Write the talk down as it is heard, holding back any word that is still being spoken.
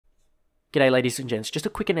G'day ladies and gents, just a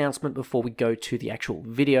quick announcement before we go to the actual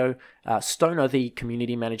video. Stoner, the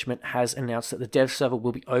community management, has announced that the dev server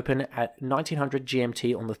will be open at 1900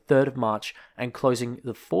 GMT on the 3rd of March and closing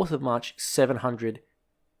the 4th of March 700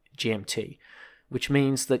 GMT, which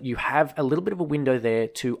means that you have a little bit of a window there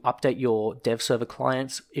to update your dev server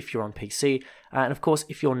clients if you're on PC. And of course,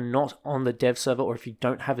 if you're not on the dev server or if you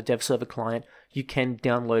don't have a dev server client, you can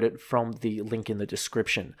download it from the link in the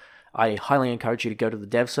description. I highly encourage you to go to the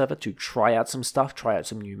dev server to try out some stuff, try out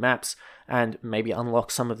some new maps, and maybe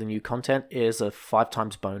unlock some of the new content. It is a 5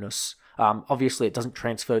 times bonus. Obviously, it doesn't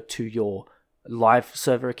transfer to your live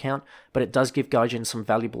server account, but it does give Gaijin some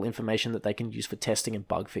valuable information that they can use for testing and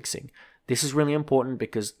bug fixing. This is really important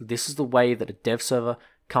because this is the way that a dev server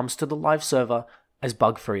comes to the live server as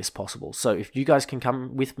bug-free as possible. So if you guys can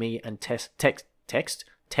come with me and test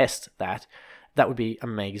that, that would be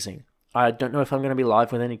amazing. I don't know if I'm going to be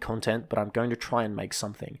live with any content, but I'm going to try and make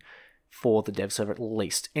something for the dev server at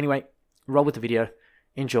least. Anyway, roll with the video.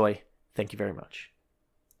 Enjoy. Thank you very much.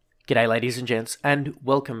 G'day ladies and gents, and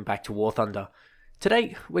welcome back to War Thunder.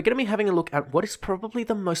 Today, we're going to be having a look at what is probably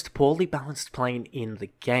the most poorly balanced plane in the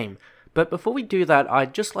game. But before we do that,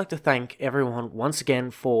 I'd just like to thank everyone once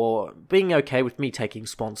again for being okay with me taking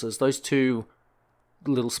sponsors. Those 2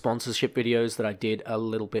 little sponsorship videos that I did a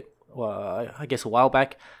little bit, I guess a while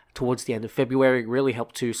back, towards the end of February, really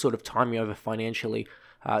helped to sort of tie me over financially,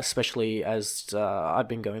 especially as I've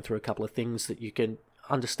been going through a couple of things that you can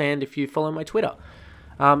understand if you follow my Twitter.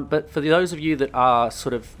 But for those of you that are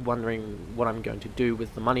sort of wondering what I'm going to do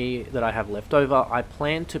with the money that I have left over, I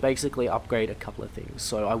plan to basically upgrade a couple of things.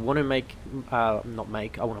 So I want to I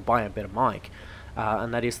want to buy a better mic,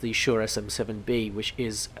 and that is the Shure SM7B, which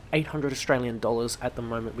is 800 Australian dollars at the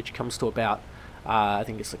moment, which comes to about I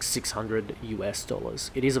think it's like $600 US.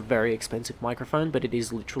 It is a very expensive microphone, but it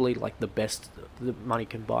is literally like the best the money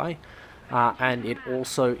can buy. And it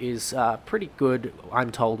also is pretty good,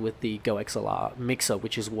 I'm told, with the Go XLR mixer,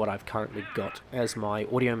 which is what I've currently got as my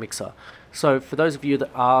audio mixer. So for those of you that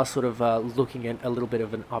are sort of looking at a little bit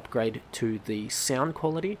of an upgrade to the sound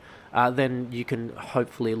quality, then you can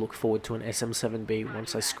hopefully look forward to an SM7B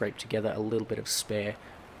once I scrape together a little bit of spare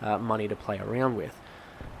money to play around with.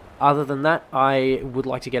 Other than that, I would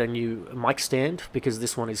like to get a new mic stand because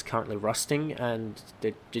this one is currently rusting, and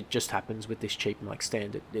it just happens with this cheap mic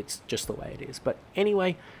stand. It's just the way it is. But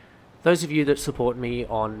anyway, those of you that support me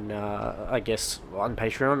on, I guess, on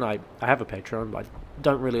Patreon, I have a Patreon, but I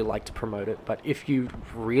don't really like to promote it. But if you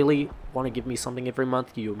really want to give me something every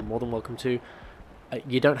month, you're more than welcome to.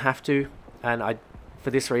 You don't have to, and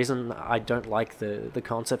for this reason, I don't like the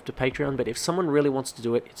concept of Patreon. But if someone really wants to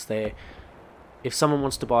do it, it's there. If someone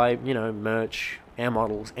wants to buy, you know, merch, air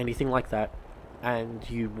models, anything like that, and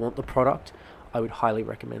you want the product, I would highly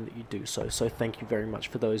recommend that you do so. So thank you very much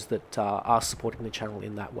for those that are supporting the channel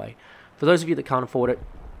in that way. For those of you that can't afford it,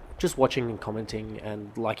 just watching and commenting and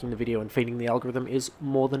liking the video and feeding the algorithm is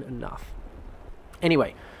more than enough.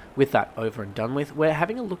 Anyway, with that over and done with, we're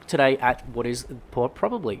having a look today at what is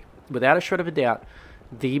probably, without a shred of a doubt,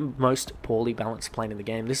 the most poorly balanced plane in the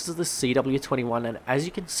game. This is the CW-21, and as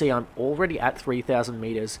you can see, I'm already at 3,000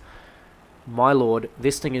 meters. My lord,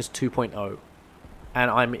 this thing is 2.0,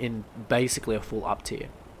 and I'm in basically a full up tier.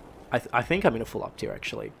 I think I'm in a full up tier,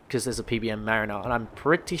 actually, because there's a PBM Mariner, and I'm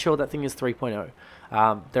pretty sure that thing is 3.0.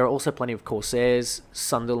 There are also plenty of Corsairs,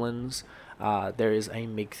 Sunderlands. There is a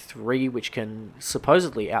MiG-3, which can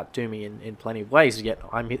supposedly outdo me in plenty of ways, yet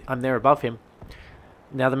I'm there above him.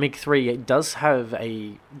 Now, the MiG-3 it does have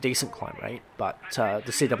a decent climb rate, but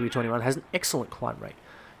the CW-21 has an excellent climb rate.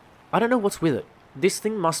 I don't know what's with it. This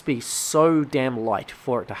thing must be so damn light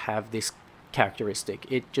for it to have this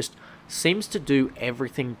characteristic. It just seems to do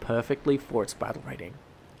everything perfectly for its battle rating.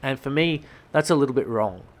 And for me, that's a little bit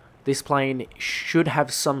wrong. This plane should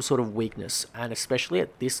have some sort of weakness, and especially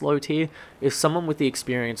at this low tier, if someone with the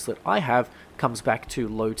experience that I have comes back to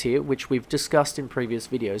low tier, which we've discussed in previous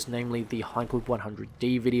videos, namely the Heinkel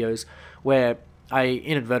 100D videos, where I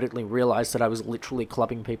inadvertently realized that I was literally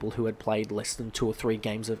clubbing people who had played less than 2 or 3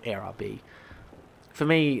 games of ARB. For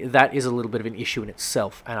me, that is a little bit of an issue in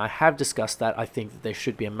itself, and I have discussed that. I think that there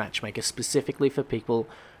should be a matchmaker specifically for people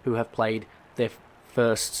who have played their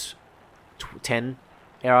first 10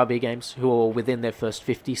 ARB games, who are within their first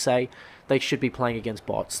 50, say. They should be playing against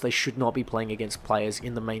bots. They should not be playing against players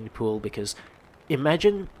in the main pool, because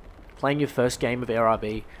imagine playing your first game of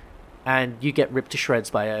ARB and you get ripped to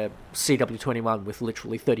shreds by a CW-21 with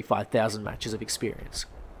literally 35,000 matches of experience.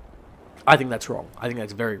 I think that's wrong. I think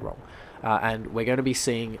that's very wrong. and we're going to be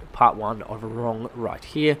seeing part 1 of Wrong right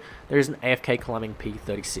here. There is an AFK climbing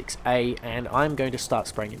P36A, and I'm going to start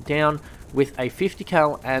spraying him down with a 50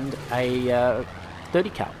 cal and a 30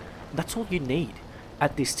 cal. That's all you need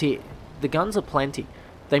at this tier. The guns are plenty.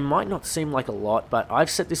 They might not seem like a lot, but I've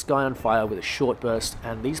set this guy on fire with a short burst,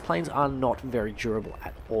 and these planes are not very durable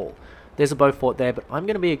at all. There's a Beaufort there, but I'm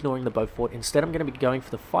going to be ignoring the Beaufort. Instead, I'm going to be going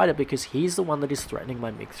for the fighter because he's the one that is threatening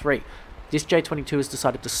my MiG-3. This J-22 has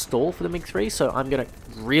decided to stall for the MiG-3, so I'm going to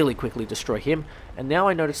really quickly destroy him. And now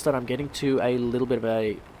I notice that I'm getting to a little bit of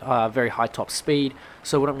a very high top speed.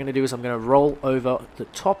 So what I'm going to do is I'm going to roll over the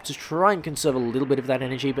top to try and conserve a little bit of that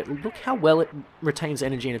energy. But look how well it retains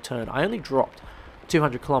energy in a turn. I only dropped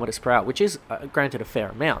 200 kilometers per hour, which is granted a fair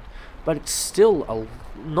amount, but it's still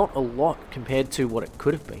not a lot compared to what it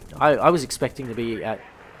could have been. I was expecting to be at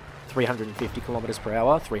 350 kilometers per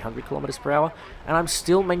hour, 300 kilometers per hour, and I'm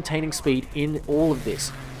still maintaining speed in all of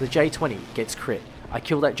this. The J-20 gets crit. I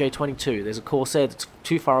kill that J-22. There's a Corsair that's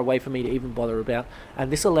too far away for me to even bother about, and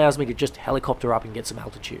this allows me to just helicopter up and get some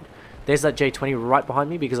altitude. There's that J-20 right behind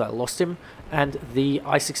me because I lost him, and the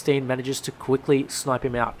I-16 manages to quickly snipe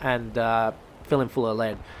him out and fill him full of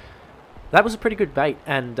lead. That was a pretty good bait,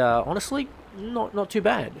 and honestly, not too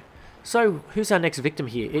bad. So, who's our next victim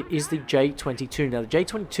here? It is the J-22. Now, the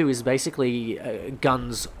J-22 is basically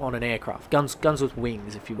guns on an aircraft. Guns with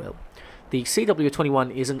wings, if you will. The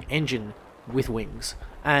CW-21 is an engine with wings.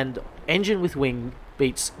 And engine with wing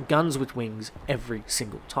beats guns with wings every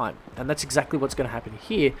single time. And that's exactly what's going to happen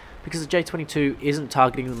here, because the J-22 isn't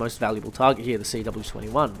targeting the most valuable target here, the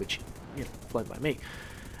CW-21, which, you know, flown by me.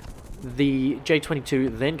 The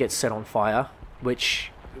J-22 then gets set on fire, which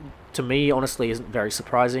to me honestly isn't very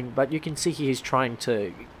surprising, but you can see he's trying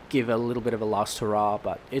to give a little bit of a last hurrah,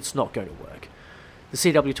 but it's not going to work. The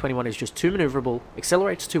CW-21 is just too maneuverable,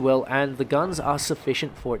 accelerates too well, and the guns are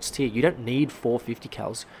sufficient for its tier. You don't need 450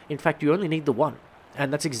 cals. In fact, you only need the one,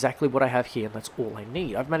 and that's exactly what I have here, and that's all I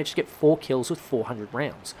need. I've managed to get 4 kills with 400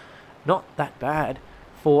 rounds. Not that bad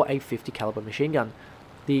for a 50 caliber machine gun.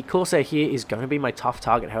 The Corsair here is going to be my tough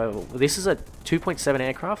target, however. This is a 2.7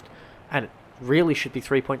 aircraft, and it really should be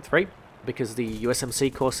 3.3, because the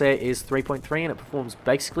USMC Corsair is 3.3 and it performs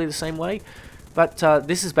basically the same way. But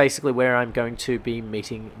this is basically where I'm going to be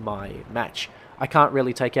meeting my match. I can't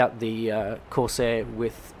really take out the Corsair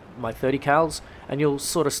with my 30 cals, and you'll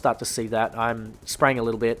sort of start to see that. I'm spraying a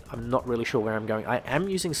little bit. I'm not really sure where I'm going. I am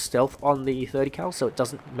using stealth on the 30 cal, so it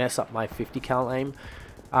doesn't mess up my 50 cal aim.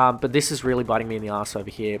 But this is really biting me in the arse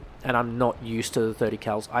over here, and I'm not used to the 30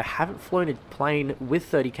 cals. I haven't flown a plane with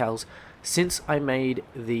 30 cals since I made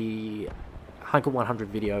the Hunker 100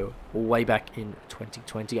 video way back in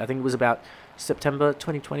 2020. I think it was about September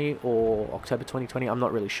 2020 or October 2020. I'm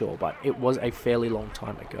not really sure, but it was a fairly long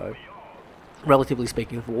time ago, relatively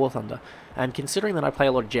speaking, for War Thunder. And considering that I play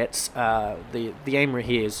a lot of jets, the aim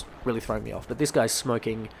here is really throwing me off. But this guy's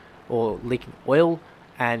smoking or leaking oil,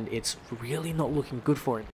 and it's really not looking good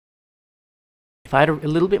for him. If I had a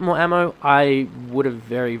little bit more ammo, I would have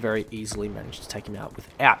very, very easily managed to take him out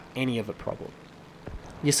without any of a problem.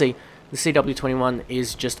 You see, the CW-21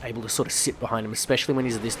 is just able to sort of sit behind him, especially when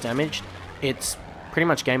he's this damaged. It's pretty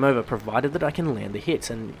much game over, provided that I can land the hits,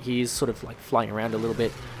 and he's sort of like flying around a little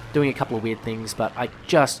bit, doing a couple of weird things, but I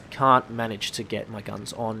just can't manage to get my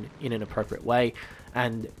guns on in an appropriate way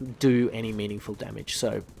and do any meaningful damage.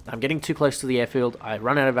 So I'm getting too close to the airfield, I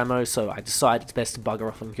run out of ammo, so I decide it's best to bugger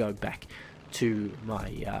off and go back to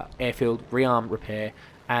my airfield, rearm, repair,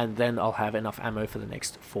 and then I'll have enough ammo for the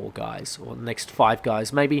next 4 guys, or the next 5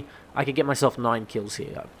 guys. Maybe I could get myself 9 kills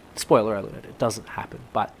here. Spoiler alert, it doesn't happen,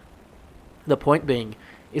 but the point being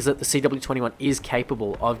is that the CW-21 is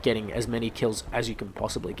capable of getting as many kills as you can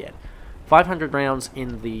possibly get. 500 rounds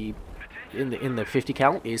in the 50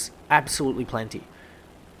 cal is absolutely plenty.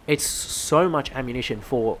 It's so much ammunition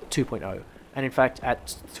for 2.0, and in fact at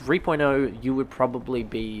 3.0 you would probably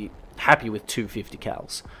be happy with 250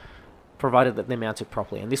 cals, provided that they're mounted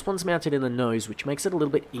properly. And this one's mounted in the nose, which makes it a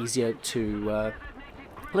little bit easier to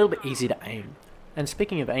aim. And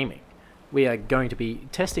speaking of aiming, we are going to be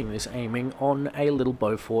testing this aiming on a little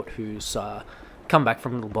Beaufort who's come back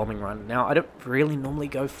from a little bombing run. Now, I don't really normally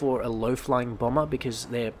go for a low-flying bomber because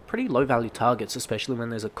they're pretty low-value targets, especially when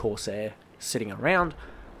there's a Corsair sitting around,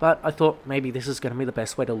 but I thought maybe this is going to be the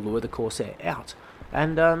best way to lure the Corsair out.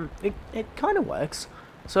 And it kind of works.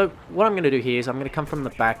 So what I'm going to do here is I'm going to come from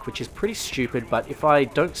the back, which is pretty stupid, but if I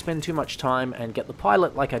don't spend too much time and get the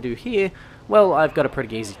pilot like I do here, well, I've got a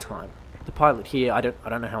pretty easy time. The pilot here, I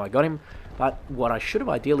don't know how I got him, But what I should have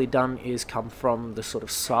ideally done is come from the sort of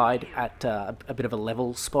side at a bit of a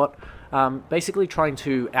level spot, basically trying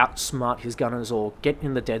to outsmart his gunners or get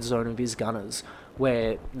in the dead zone of his gunners,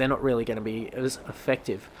 where they're not really going to be as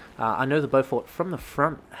effective. I know the Beaufort from the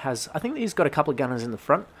front has, I think he's got a couple of gunners in the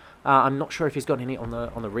front. I'm not sure if he's got any on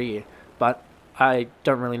the rear, but I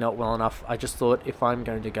don't really know it well enough. I just thought if I'm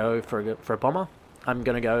going to go for a bomber, I'm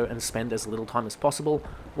going to go and spend as little time as possible.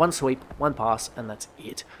 One sweep, one pass, and that's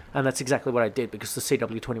it. And that's exactly what I did, because the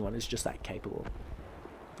CW-21 is just that capable.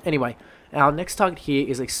 Anyway, our next target here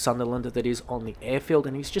is a Sunderland that is on the airfield,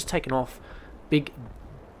 and he's just taken off. Big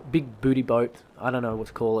booty boat. I don't know what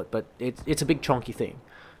to call it, but it's a big chonky thing.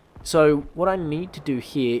 So what I need to do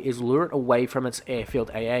here is lure it away from its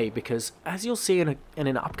airfield AA, because as you'll see in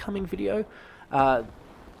an upcoming video,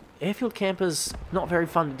 airfield campers not very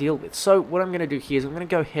fun to deal with. So what I'm going to do here is I'm going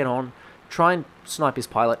to go head on, try and snipe his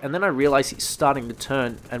pilot, and then I realize he's starting to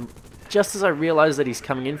turn, and just as I realize that he's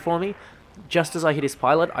coming in for me, just as I hit his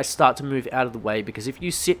pilot, I start to move out of the way, because if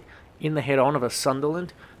you sit in the head-on of a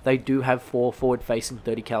Sunderland, they do have 4 forward-facing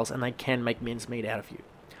 30 cals, and they can make mincemeat out of you.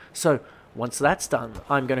 So once that's done,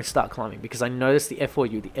 I'm going to start climbing, because I notice the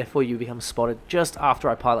F4U. The F4U becomes spotted just after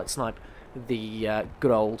I pilot snipe the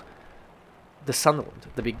good old the Sunderland,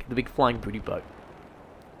 the big flying booty boat.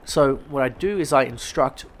 So what I do is I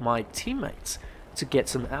instruct my teammates to get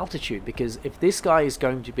some altitude, because if this guy is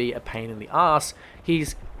going to be a pain in the ass,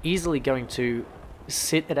 he's easily going to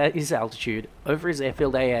sit at his altitude over his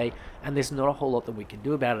airfield AA, and there's not a whole lot that we can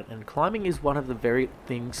do about it. And climbing is one of the very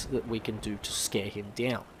things that we can do to scare him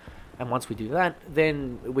down. And once we do that,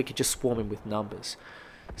 then we could just swarm him with numbers.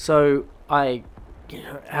 So I,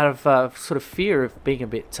 out of sort of fear of being a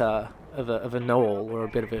bit of a know-all, or a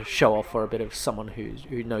bit of a show-off, or a bit of someone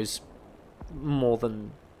who knows more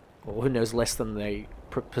than, or who knows less than they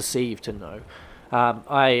perceive to know,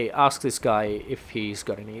 I asked this guy if he's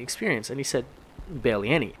got any experience, and he said barely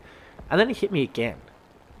any. And then he hit me again.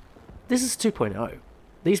 This is 2.0.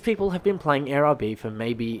 These people have been playing ARB for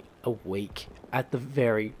maybe a week at the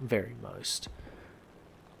very, very most.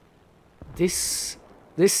 This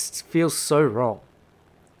feels so wrong.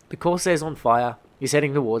 The Corsair's on fire. He's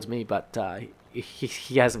heading towards me, but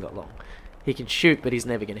he hasn't got long. He can shoot, but he's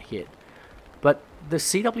never going to hit. But the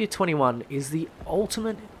CW-21 is the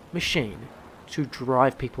ultimate machine to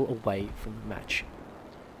drive people away from the match.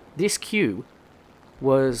 This queue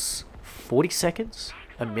was 40 seconds,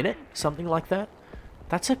 a minute, something like that.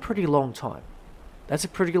 That's a pretty long time. That's a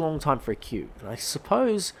pretty long time for a queue. And I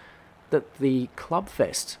suppose that the club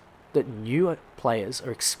fest that newer players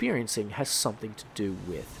are experiencing has something to do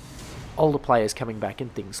with older players coming back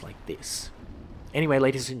and things like this. Anyway,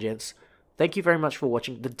 ladies and gents, thank you very much for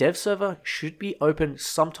watching. The dev server should be open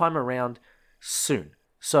sometime around soon.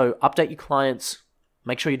 So update your clients.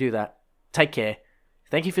 Make sure you do that. Take care.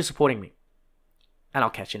 Thank you for supporting me. And I'll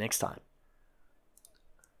catch you next time.